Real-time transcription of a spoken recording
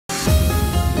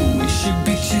should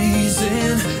be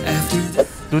chasing after.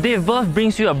 Today, Verve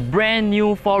brings you a brand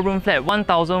new 4-room flat,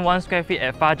 1001 square feet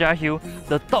at Fajar Hill.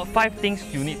 The top 5 things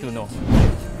you need to know.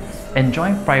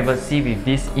 Enjoying privacy with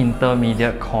this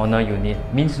intermediate corner unit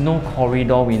means no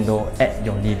corridor window at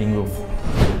your living room.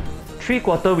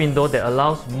 3/4 window that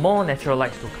allows more natural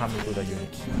lights to come into the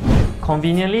unit.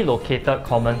 Conveniently located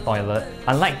common toilet.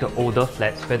 Unlike the older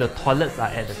flats where the toilets are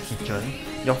at the kitchen,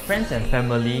 your friends and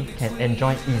family can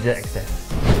enjoy easier access.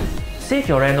 Save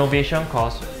your renovation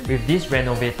costs with this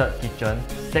renovated kitchen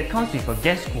that comes with a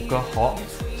gas cooker hob,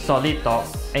 solid top,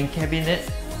 and cabinet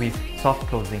with soft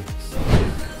closing.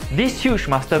 This huge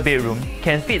master bedroom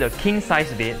can fit a king-size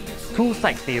bed, 2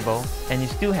 side tables, and you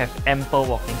still have ample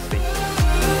walking space.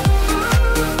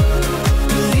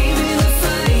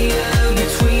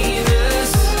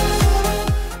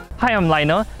 Hi, I'm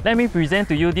Lionel. Let me present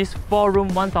to you this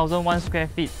 4-room 1001 square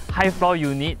feet high floor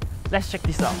unit. Let's check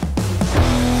this out.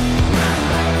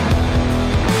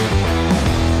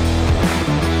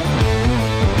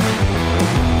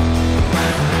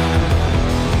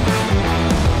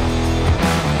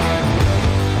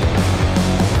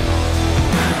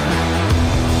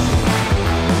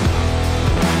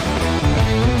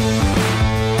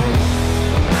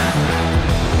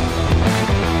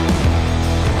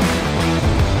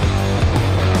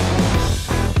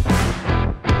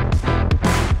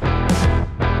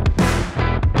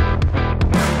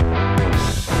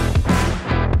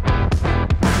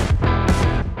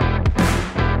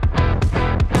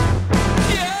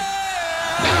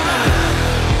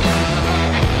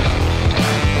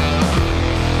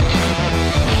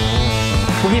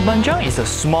 Bukit Panjang is a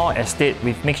small estate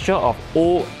with mixture of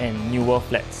old and newer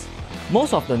flats.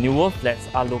 Most of the newer flats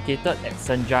are located at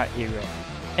Zhenghua area.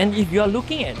 And if you are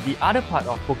looking at the other part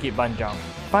of Bukit Panjang,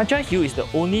 Fajar Hill is the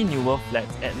only newer flat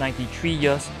at 93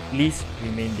 years lease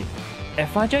remaining. At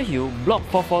Fajar Hill, Block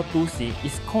 442C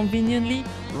is conveniently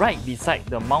right beside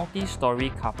the multi-storey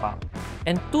car park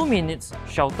and 2 minutes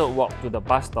sheltered walk to the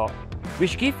bus stop,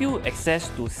 which give you access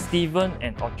to Stephen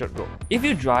and Orchard Road. If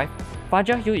you drive,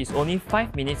 Fajar Hill is only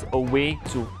 5 minutes away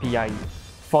to PIE.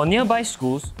 For nearby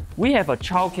schools, we have a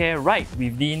childcare right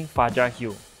within Fajar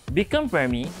Hill. Beacon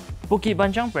Primary, Bukit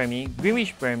Panjang Primary,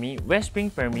 Greenwich Primary, West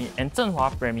Spring Primary, and Zhenghua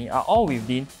Pri are all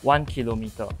within 1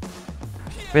 kilometer.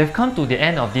 We have come to the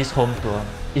end of this home tour.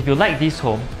 If you like this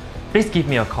home, please give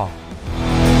me a call.